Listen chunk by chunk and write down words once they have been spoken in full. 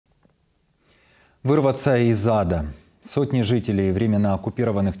Вырваться из ада. Сотни жителей временно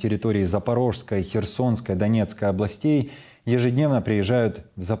оккупированных территорий Запорожской, Херсонской, Донецкой областей ежедневно приезжают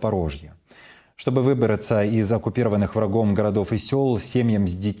в Запорожье. Чтобы выбраться из оккупированных врагом городов и сел, семьям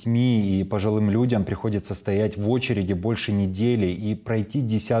с детьми и пожилым людям приходится стоять в очереди больше недели и пройти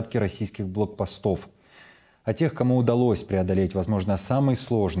десятки российских блокпостов. О тех, кому удалось преодолеть, возможно, самый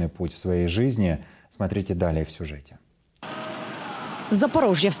сложный путь в своей жизни, смотрите далее в сюжете.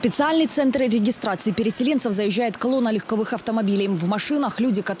 Запорожье. В специальный центр регистрации переселенцев заезжает колонна легковых автомобилей. В машинах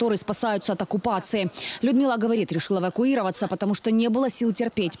люди, которые спасаются от оккупации. Людмила говорит, решила эвакуироваться, потому что не было сил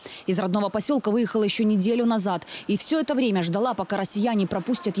терпеть. Из родного поселка выехала еще неделю назад. И все это время ждала, пока россияне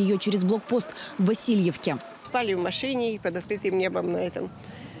пропустят ее через блокпост в Васильевке. Спали в машине под открытым небом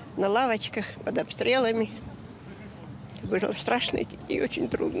на лавочках, под обстрелами. Было страшно и очень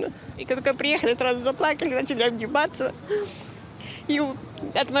трудно. И когда приехали, сразу заплакали, начали обниматься. И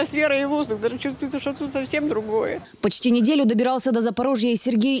атмосфера, и воздух, даже чувствуется, что тут совсем другое. Почти неделю добирался до Запорожья и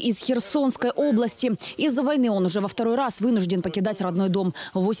Сергей из Херсонской области. Из-за войны он уже во второй раз вынужден покидать родной дом.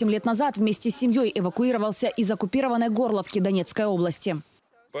 8 лет назад вместе с семьей эвакуировался из оккупированной Горловки Донецкой области.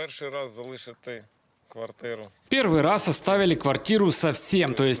 Первый раз оставили квартиру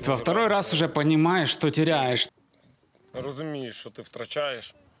совсем, то есть во второй раз уже понимаешь, что теряешь. Разумеешь, что ты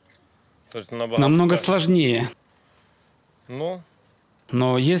втрачаешь. Намного сложнее.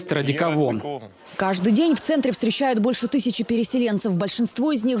 Но есть ради кого. Каждый день в центре встречают больше 1000 переселенцев.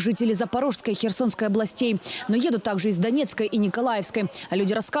 Большинство из них жители Запорожской и Херсонской областей. Но едут также из Донецкой и Николаевской. А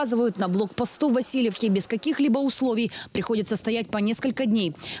люди рассказывают, на блокпосту в Васильевке без каких-либо условий приходится стоять по несколько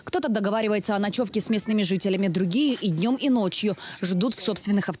дней. Кто-то договаривается о ночевке с местными жителями, другие и днем, и ночью ждут в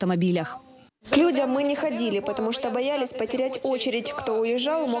собственных автомобилях. К людям мы не ходили, потому что боялись потерять очередь. Кто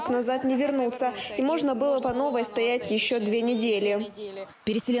уезжал, мог назад не вернуться. И можно было по новой стоять еще 2 недели.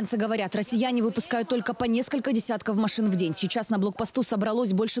 Переселенцы говорят, россияне выпускают только по несколько десятков машин в день. Сейчас на блокпосту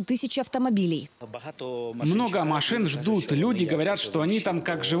собралось больше 1000 автомобилей. Много машин ждут. Люди говорят, что они там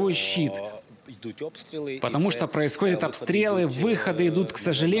как живой щит. Потому что происходят обстрелы, выходы идут, к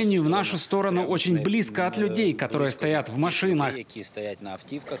сожалению, в нашу сторону очень близко от людей, которые стоят в машинах.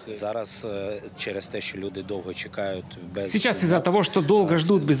 Сейчас из-за того, что долго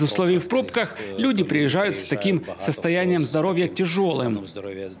ждут без условий в пробках, люди приезжают с таким состоянием здоровья тяжелым.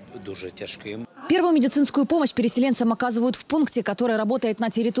 Первую медицинскую помощь переселенцам оказывают в пункте, который работает на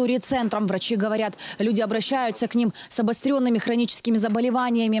территории центра. Врачи говорят, люди обращаются к ним с обостренными хроническими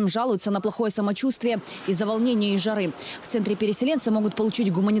заболеваниями, жалуются на плохое самочувствие из-за волнения и жары. В центре переселенцы могут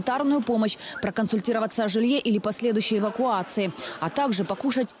получить гуманитарную помощь, проконсультироваться о жилье или последующей эвакуации, а также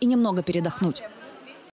покушать и немного передохнуть.